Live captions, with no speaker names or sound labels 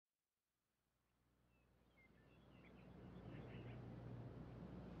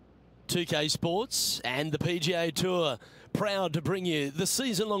2K Sports and the PGA Tour, proud to bring you the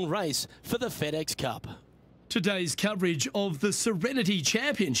season-long race for the Fedex Cup. Today's coverage of the Serenity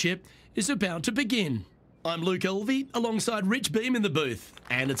Championship is about to begin. I'm Luke Elvey, alongside Rich Beam in the booth,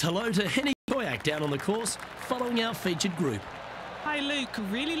 and it's hello to Henny Koyak down on the course, following our featured group. Hi Luke,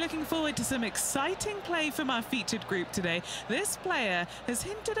 really looking forward to some exciting play from our featured group today. This player has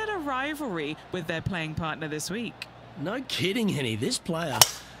hinted at a rivalry with their playing partner this week. No kidding, Henny, this player,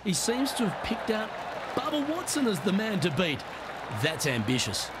 he seems to have picked out Bubba Watson as the man to beat. That's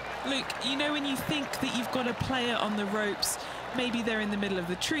ambitious. Luke, you know when you think that you've got a player on the ropes, maybe they're in the middle of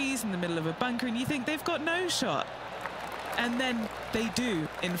the trees, in the middle of a bunker, and you think they've got no shot. And then they do,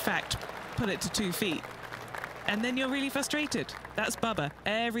 in fact, put it to 2 feet. And then you're really frustrated. That's Bubba,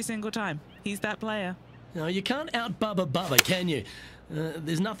 every single time. He's that player. No, you can't out-Bubba Bubba, can you?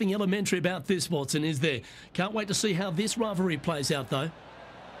 There's nothing elementary about this, Watson, is there? Can't wait to see how this rivalry plays out, though.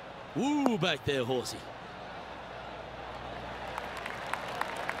 Ooh, back there, horsey.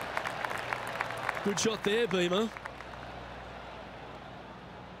 Good shot there, Beamer.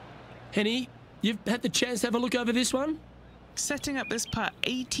 Henny, you've had the chance to have a look over this one? Setting up this putt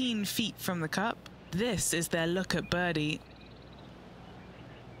 18 feet from the cup. This is their look at birdie.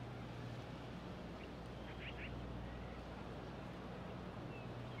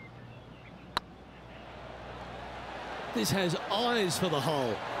 This has eyes for the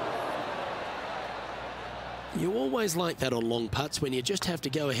hole. You always like that on long putts when you just have to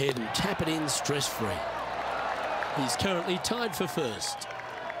go ahead and tap it in stress-free. He's currently tied for first.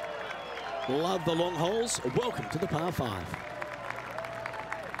 Love the long holes. Welcome to the par 5.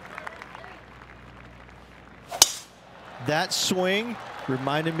 That swing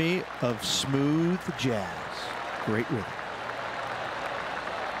reminded me of smooth jazz. Great rhythm.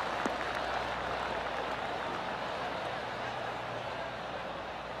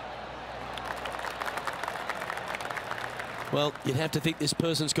 Well, you'd have to think this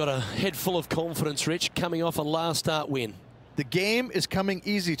person's got a head full of confidence, Rich, coming off a last start win. The game is coming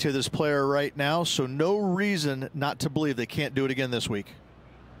easy to this player right now, so no reason not to believe they can't do it again this week.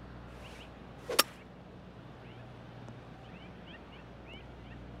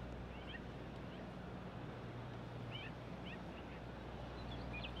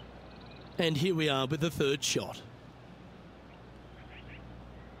 And here we are with the third shot.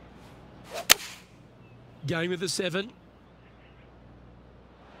 Going with the 7.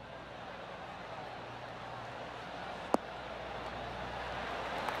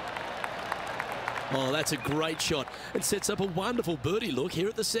 Oh, that's a great shot. It sets up a wonderful birdie look here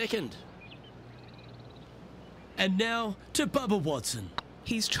at the second. And now to Bubba Watson.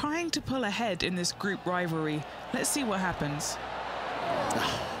 He's trying to pull ahead in this group rivalry. Let's see what happens.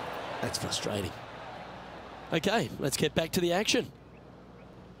 That's frustrating. Okay, let's get back to the action.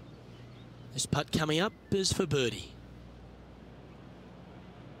 This putt coming up is for birdie.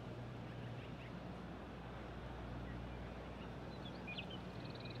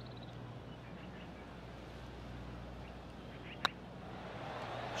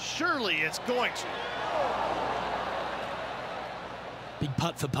 Surely it's going to. Big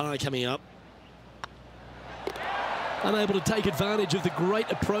putt for par coming up. Unable to take advantage of the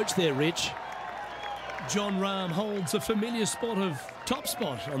great approach there, Rich. John Rahm holds a familiar spot of top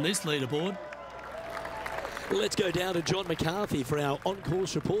spot on this leaderboard. Let's go down to John McCarthy for our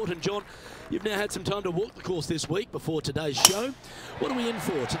on-course report. And John, you've now had some time to walk the course this week before today's show. What are we in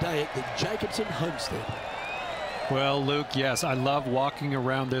for today at the Jacobson Homestead? Well, Luke, yes, I love walking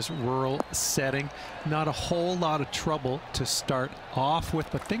around this rural setting. Not a whole lot of trouble to start off with,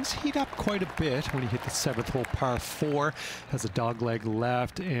 but things heat up quite a bit when you hit the 7th hole, par 4. Has a dogleg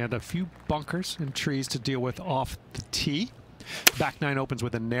left and a few bunkers and trees to deal with off the tee. Back 9 opens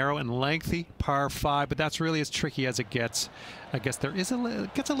with a narrow and lengthy par 5, but that's really as tricky as it gets. I guess there is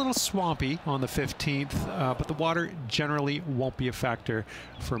it gets a little swampy on the 15th, but the water generally won't be a factor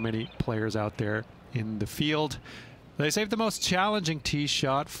for many players out there in the field. They saved the most challenging tee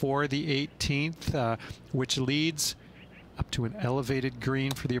shot for the 18th, which leads up to an elevated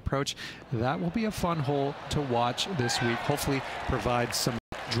green for the approach. That will be a fun hole to watch this week. Hopefully provide some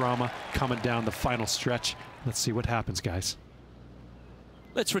drama coming down the final stretch. Let's see what happens, guys.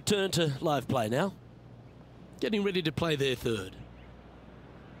 Let's return to live play now. Getting ready to play their third.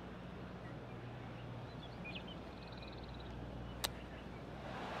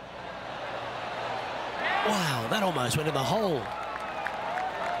 Wow, that almost went in the hole.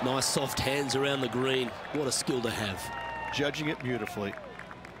 Nice soft hands around the green. What a skill to have. Judging it beautifully.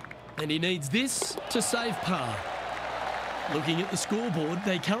 And he needs this to save par. Looking at the scoreboard,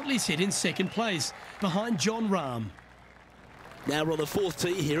 they currently sit in second place behind John Rahm. Now we're on the 4th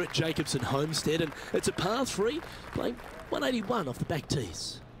tee here at Jacobson Homestead, and it's a par 3, playing 181 off the back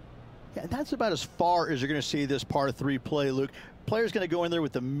tees. Yeah, and that's about as far as you're going to see this par 3 play, Luke. Player's going to go in there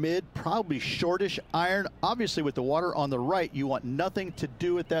with the mid, probably shortish iron. Obviously, with the water on the right, you want nothing to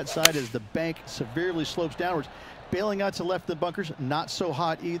do with that side as the bank severely slopes downwards. Bailing out to left of the bunkers, not so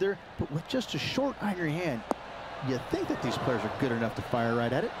hot either. But with just a short iron in your hand, you think that these players are good enough to fire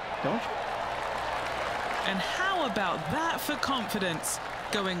right at it, don't you? And how about that for confidence?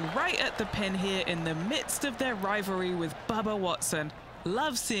 Going right at the pin here in the midst of their rivalry with Bubba Watson.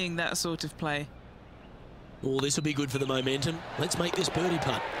 Love seeing that sort of play. Oh, this will be good for the momentum. Let's make this birdie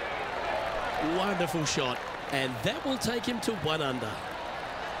putt. Wonderful shot. And that will take him to 1 under.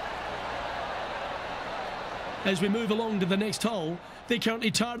 As we move along to the next hole, they're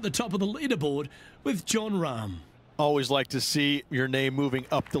currently tied at the top of the leaderboard with Jon Rahm. Always like to see your name moving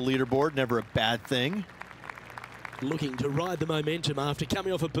up the leaderboard. Never a bad thing. Looking to ride the momentum after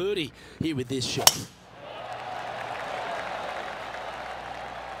coming off a birdie here with this shot.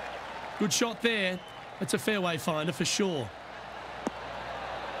 Good shot there. That's a fairway finder for sure.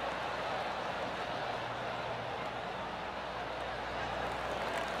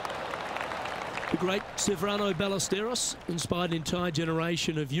 The great Severano Ballesteros inspired an entire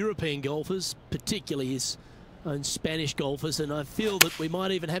generation of European golfers, particularly his own Spanish golfers, and I feel that we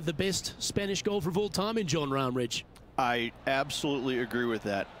might even have the best Spanish golfer of all time in Jon Rahm, Rich. I absolutely agree with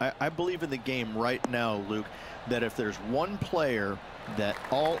that. I believe in the game right now, Luke, that if there's one player that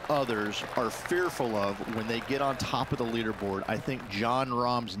all others are fearful of when they get on top of the leaderboard, I think Jon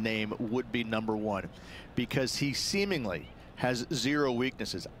Rahm's name would be #1, because he seemingly has 0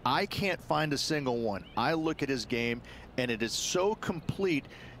 weaknesses. I can't find a single one. I look at his game and it is so complete,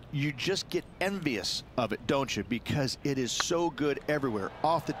 you just get envious of it, don't you? Because it is so good everywhere.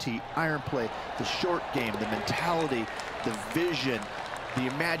 Off the tee, iron play, the short game, the mentality, the vision, the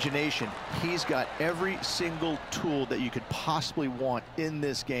imagination. He's got every single tool that you could possibly want in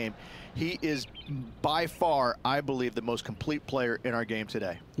this game. He is by far, I believe, the most complete player in our game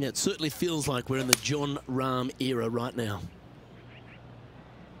today. Yeah, it certainly feels like we're in the Jon Rahm era right now.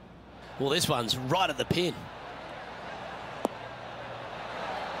 Well, this one's right at the pin.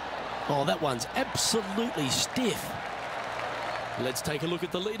 Oh, that one's absolutely stiff. Let's take a look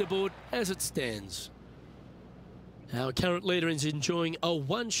at the leaderboard as it stands. Our current leader is enjoying a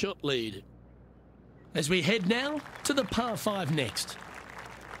 1-shot lead. As we head now to the par 5 next.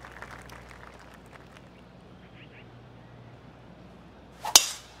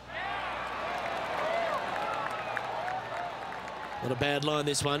 Not a bad line,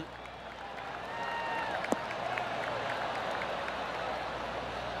 this one.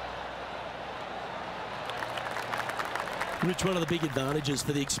 Rich, one of the big advantages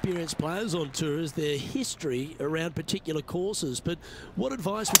for the experienced players on tour is their history around particular courses. But what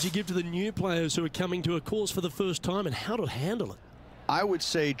advice would you give to the new players who are coming to a course for the first time and how to handle it? I would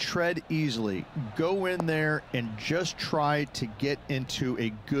say tread easily. Go in there and just try to get into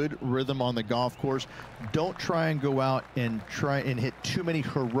a good rhythm on the golf course. Don't try and go out and hit too many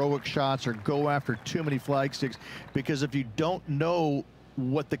heroic shots or go after too many flag sticks, because if you don't know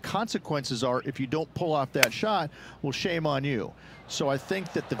what the consequences are if you don't pull off that shot, well, shame on you. So I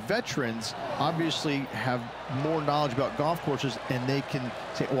think that the veterans obviously have more knowledge about golf courses, and they can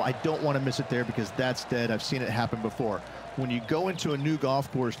say, oh, I don't want to miss it there because that's dead. I've seen it happen before. When you go into a new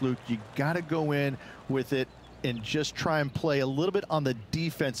golf course, Luke, you got to go in with it and just try and play a little bit on the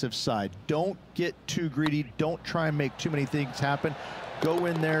defensive side. Don't get too greedy. Don't try and make too many things happen. Go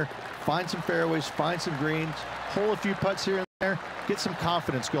in there, find some fairways, find some greens, hole a few putts here and there, get some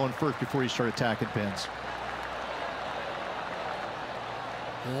confidence going first before you start attacking pins.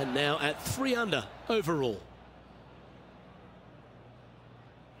 And now at 3 under overall.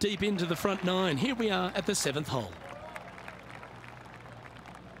 Deep into the front 9. Here we are at the 7th hole.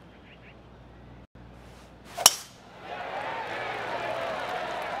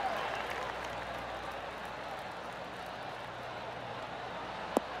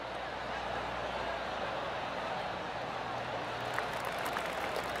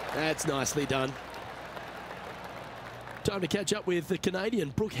 That's nicely done. Time to catch up with the Canadian,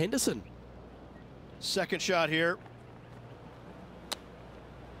 Brooke Henderson. Second shot here.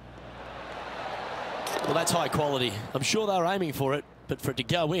 Well, that's high quality. I'm sure they were aiming for it, but for it to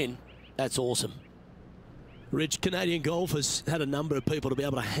go in, that's awesome. Rich, Canadian golf has had a number of people to be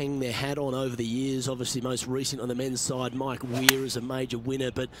able to hang their hat on over the years. Obviously, most recent on the men's side, Mike Weir is a major winner,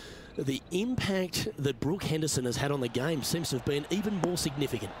 but the impact that Brooke Henderson has had on the game seems to have been even more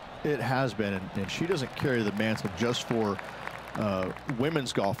significant. It has been, and she doesn't carry the mantle just for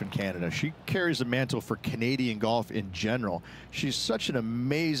women's golf in Canada. She carries the mantle for Canadian golf in general. She's such an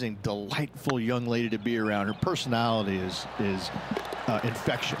amazing, delightful young lady to be around. Her personality is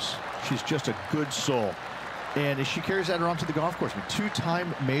infectious. She's just a good soul. And she carries that around to the golf course. I mean,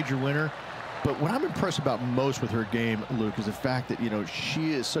 two-time major winner. But what I'm impressed about most with her game, Luke, is the fact that, you know,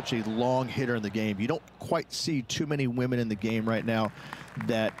 she is such a long hitter in the game. You don't quite see too many women in the game right now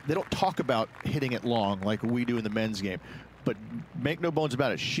that they don't talk about hitting it long like we do in the men's game. But make no bones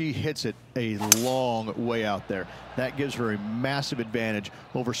about it, she hits it a long way out there. That gives her a massive advantage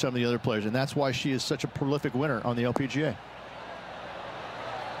over some of the other players, and that's why she is such a prolific winner on the LPGA.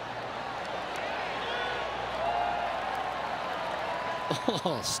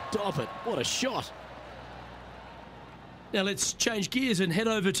 Oh, stop it. What a shot. Now let's change gears and head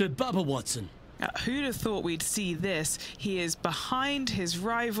over to Bubba Watson. Who'd have thought we'd see this? He is behind his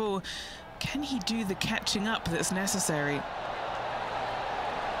rival. Can he do the catching up that's necessary?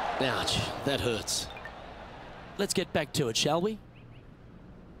 Ouch, that hurts. Let's get back to it, shall we?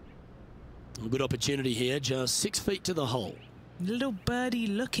 A good opportunity here, just 6 feet to the hole. Little birdie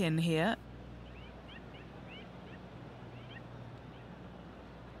look in here.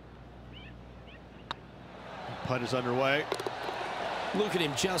 Putt is underway. Look at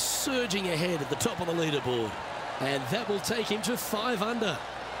him just surging ahead at the top of the leaderboard. And that will take him to 5 under.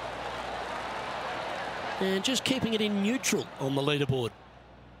 And just keeping it in neutral on the leaderboard.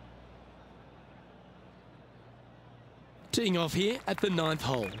 Teeing off here at the 9th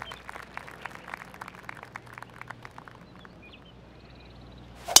hole.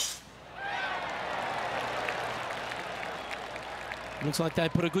 Looks like they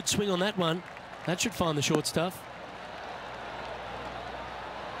put a good swing on that one. That should find the short stuff.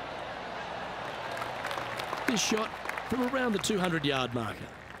 This shot from around the 200-yard marker.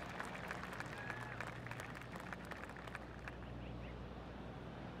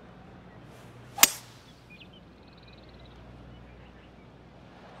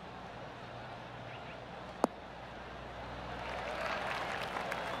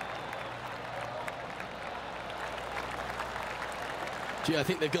 Gee, I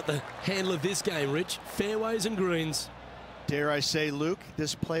think they've got the handle of this game, Rich. Fairways and greens. Dare I say, Luke,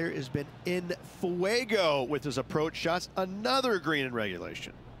 this player has been in fuego with his approach shots. Another green in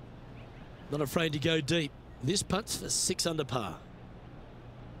regulation. Not afraid to go deep. This putt's for 6 under par.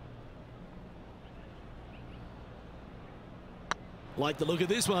 Like the look of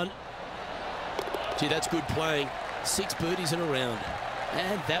this one. Gee, that's good playing. 6 birdies in a round.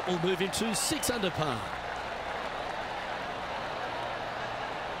 And that will move him to 6 under par.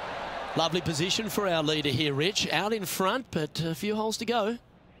 Lovely position for our leader here, Rich. Out in front, but a few holes to go.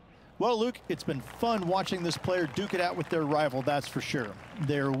 Well, Luke, it's been fun watching this player duke it out with their rival, that's for sure.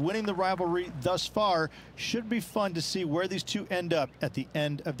 They're winning the rivalry thus far. Should be fun to see where these two end up at the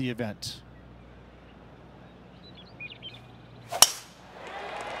end of the event.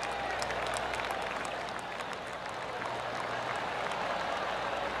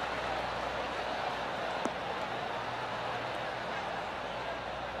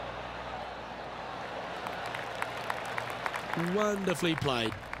 Wonderfully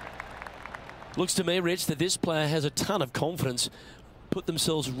played. Looks to me, Rich, that this player has a ton of confidence. Put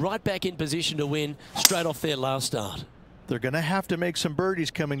themselves right back in position to win straight off their last start. They're going to have to make some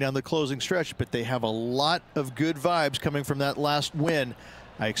birdies coming down the closing stretch, but they have a lot of good vibes coming from that last win.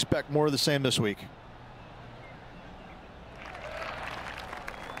 I expect more of the same this week.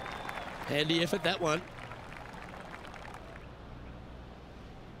 Handy effort, that one.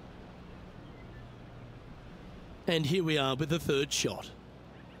 And here we are with the 3rd shot.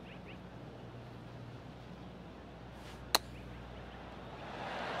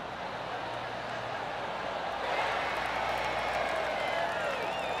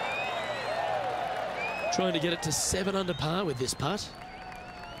 Trying to get it to 7 under par with this putt.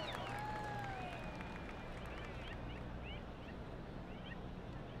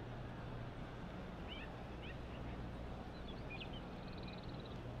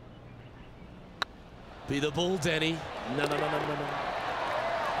 Be the ball, Danny. No.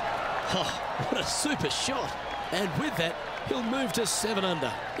 Oh, what a super shot. And with that, he'll move to 7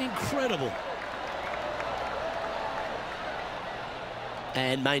 under. Incredible.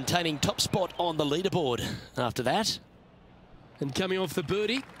 And maintaining top spot on the leaderboard after that. And coming off the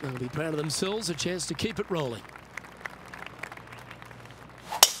birdie, they'll be proud of themselves, a chance to keep it rolling.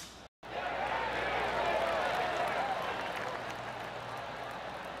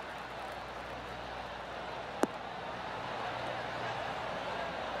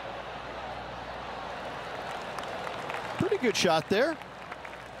 Pretty good shot there.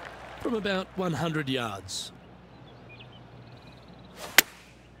 From about 100 yards.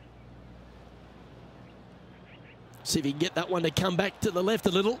 See if he can get that one to come back to the left a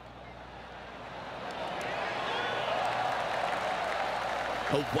little.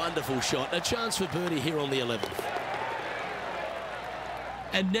 A wonderful shot. A chance for birdie here on the 11th.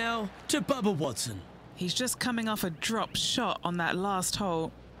 And now to Bubba Watson. He's just coming off a drop shot on that last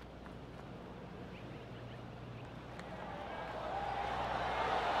hole.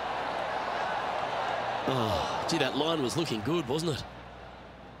 Oh, gee, that line was looking good, wasn't it?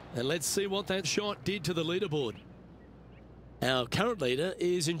 And let's see what that shot did to the leaderboard. Our current leader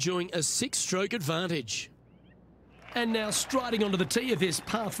is enjoying a 6-stroke advantage. And now striding onto the tee of this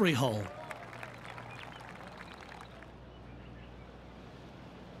par 3 hole.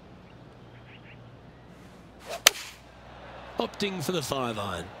 Opting for the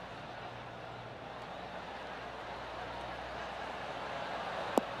 5-iron.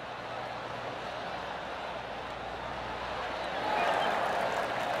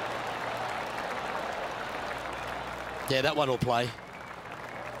 Yeah, that one will play.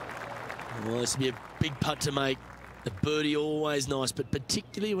 Well, this will be a big putt to make. A birdie always nice, but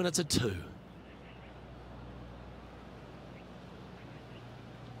particularly when it's a 2.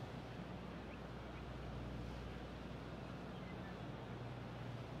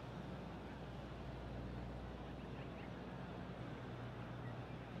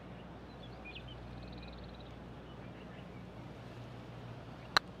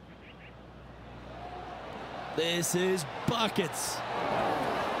 This is buckets.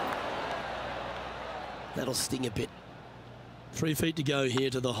 That'll sting a bit. 3 feet to go here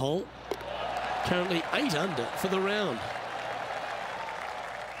to the hole. Currently 8 under for the round.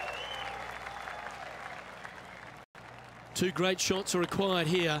 Two great shots are required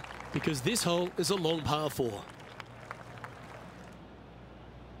here because this hole is a long par 4.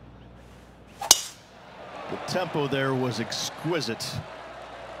 The tempo there was exquisite.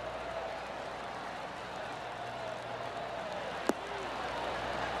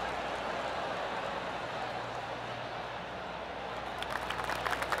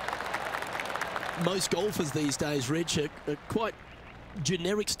 Most golfers these days, Rich, are quite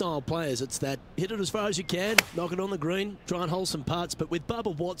generic style players. It's that hit it as far as you can, knock it on the green, try and hold some putts. But with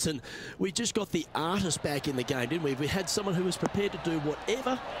Bubba Watson, we just got the artist back in the game, didn't we? We had someone who was prepared to do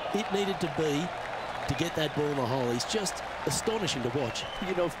whatever it needed to be to get that ball in the hole. He's just astonishing to watch.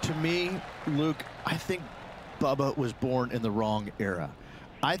 You know, to me, Luke, I think Bubba was born in the wrong era.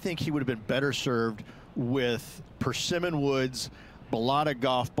 I think he would have been better served with persimmon woods, balata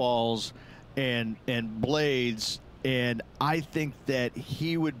golf balls, and blades, and I think that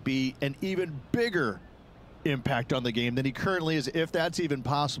he would be an even bigger impact on the game than he currently is, if that's even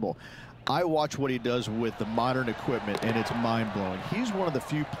possible. I watch what he does with the modern equipment, and it's mind-blowing. He's one of the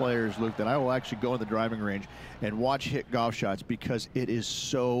few players, Luke, that I will actually go in the driving range and watch hit golf shots because it is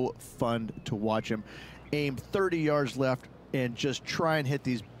so fun to watch him aim 30 yards left and just try and hit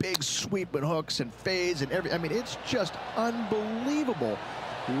these big sweeping hooks and fades and I mean, it's just unbelievable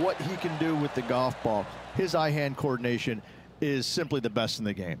what he can do with the golf ball. His eye-hand coordination is simply the best in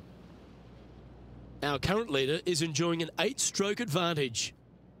the game. Our current leader is enjoying an 8-stroke advantage.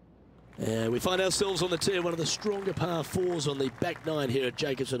 We find ourselves on the tee, one of the stronger par 4s on the back 9 here at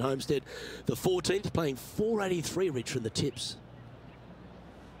Jacobson Homestead. The 14th playing 483, Rich, from the tips.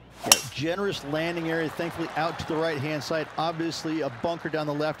 Yeah, generous landing area, thankfully out to the right-hand side. Obviously a bunker down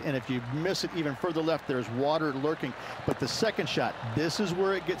the left, and if you miss it even further left, there's water lurking. But the second shot, this is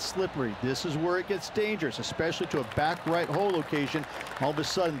where it gets slippery. This is where it gets dangerous, especially to a back right hole location. All of a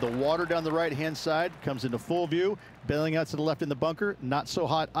sudden, the water down the right-hand side comes into full view. Bailing out to the left in the bunker, not so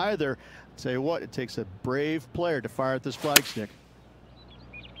hot either. I'll tell you what, it takes a brave player to fire at this flagstick.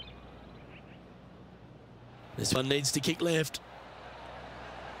 This one needs to kick left.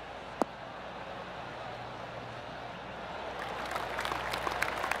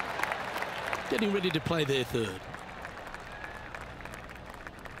 Getting ready to play their 3rd.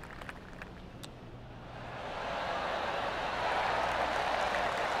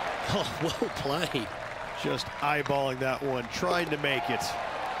 Oh, well played. Just eyeballing that one, trying to make it.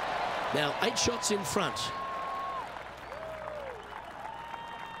 Now 8 shots in front.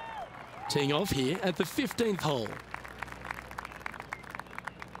 Teeing off here at the 15th hole.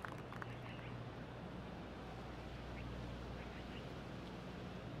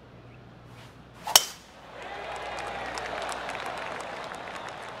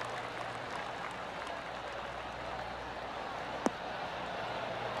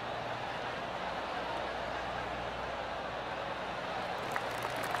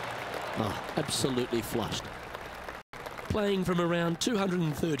 Oh, absolutely flushed. Playing from around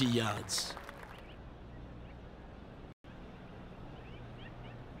 230 yards.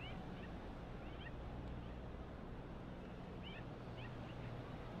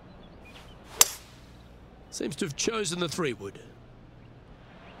 Seems to have chosen the 3-wood.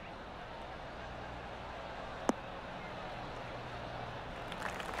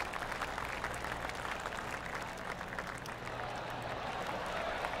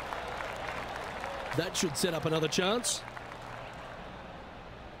 That should set up another chance.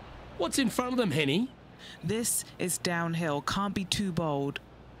 What's in front of them, Henny? This is downhill. Can't be too bold.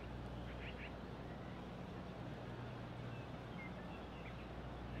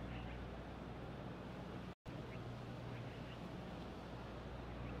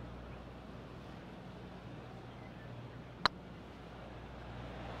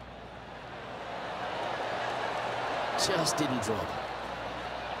 Just didn't drop.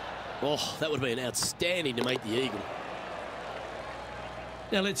 Oh, that would have been outstanding to make the eagle.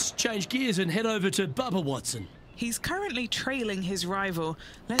 Now let's change gears and head over to Bubba Watson. He's currently trailing his rival.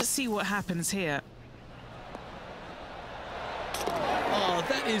 Let's see what happens here. Oh,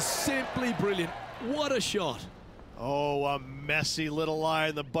 that is simply brilliant. What a shot. Oh, a messy little lie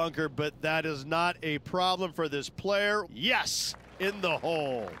in the bunker, but that is not a problem for this player. Yes, in the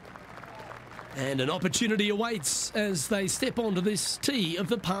hole. And an opportunity awaits as they step onto this tee of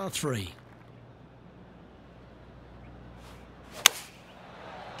the par 3.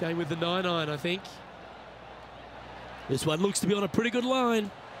 Going with the 9-iron, I think. This one looks to be on a pretty good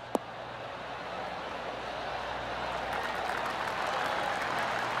line.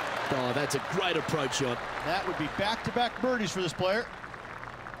 Oh, that's a great approach shot. That would be back-to-back birdies for this player.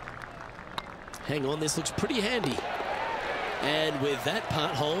 Hang on, this looks pretty handy. And with that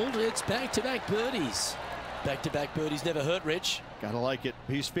putt hold, it's back-to-back birdies. Back-to-back birdies never hurt, Rich. Gotta like it.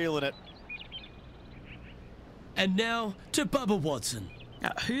 He's feeling it. And now to Bubba Watson.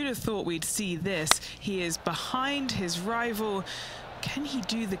 Who'd have thought we'd see this? He is behind his rival. Can he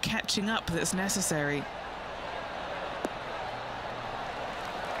do the catching up that's necessary?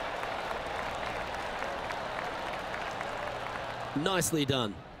 Nicely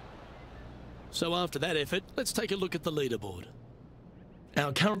done. So after that effort, let's take a look at the leaderboard.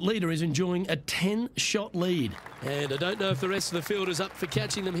 Our current leader is enjoying a 10-shot lead. And I don't know if the rest of the field is up for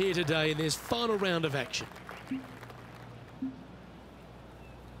catching them here today in this final round of action.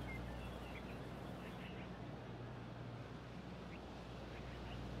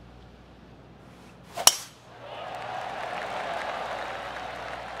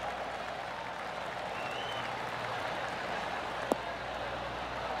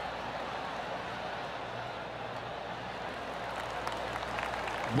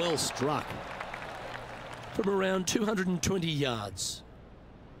 Well struck from around 220 yards.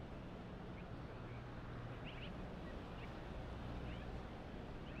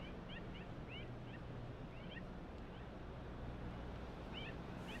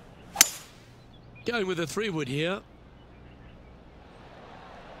 Going with a 3-wood here.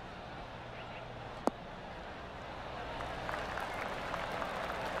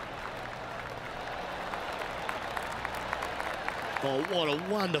 Oh, what a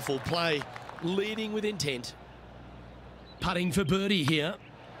wonderful play. Leading with intent. Putting for birdie here.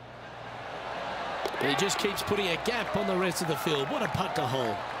 He just keeps putting a gap on the rest of the field. What a putt to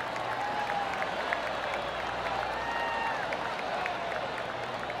hole.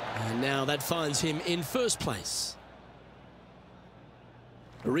 And now that finds him in first place.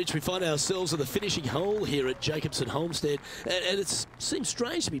 Rich, we find ourselves at the finishing hole here at Jacobson Homestead, and it seems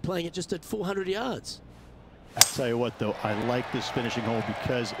strange to be playing it just at 400 yards. I'll tell you what, though, I like this finishing hole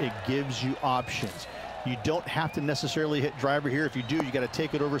because it gives you options. You don't have to necessarily hit driver here. If you do, you got to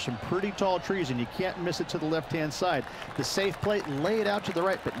take it over some pretty tall trees, and you can't miss it to the left-hand side. The safe play, lay it out to the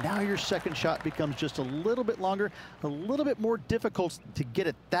right, but now your second shot becomes just a little bit longer, a little bit more difficult to get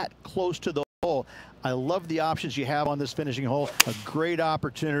it that close to the hole. I love the options you have on this finishing hole. A great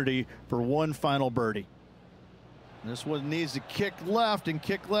opportunity for one final birdie. This one needs to kick left and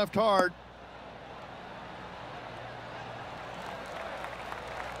kick left hard.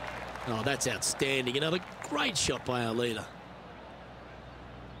 Oh, that's outstanding. Another great shot by our leader.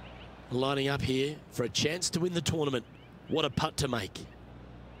 Lining up here for a chance to win the tournament. What a putt to make.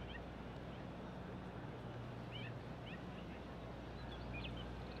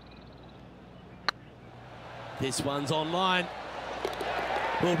 This one's online.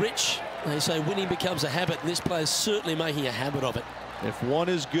 Well, Rich, they say winning becomes a habit, and this player's certainly making a habit of it. If one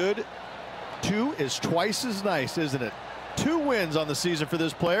is good, two is twice as nice, isn't it? 2 wins on the season for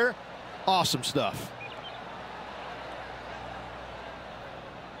this player. Awesome stuff.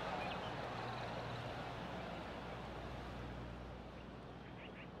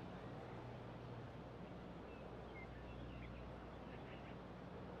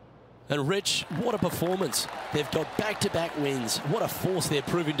 And Rich, what a performance. They've got back-to-back wins. What a force they're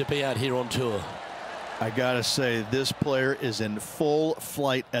proving to be out here on tour. I gotta say, this player is in full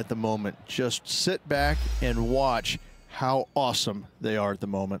flight at the moment. Just sit back and watch how awesome they are at the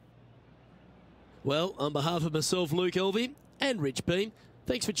moment. Well, on behalf of myself, Luke Elvey, and Rich Beam,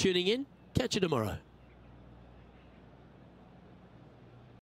 thanks for tuning in. Catch you tomorrow.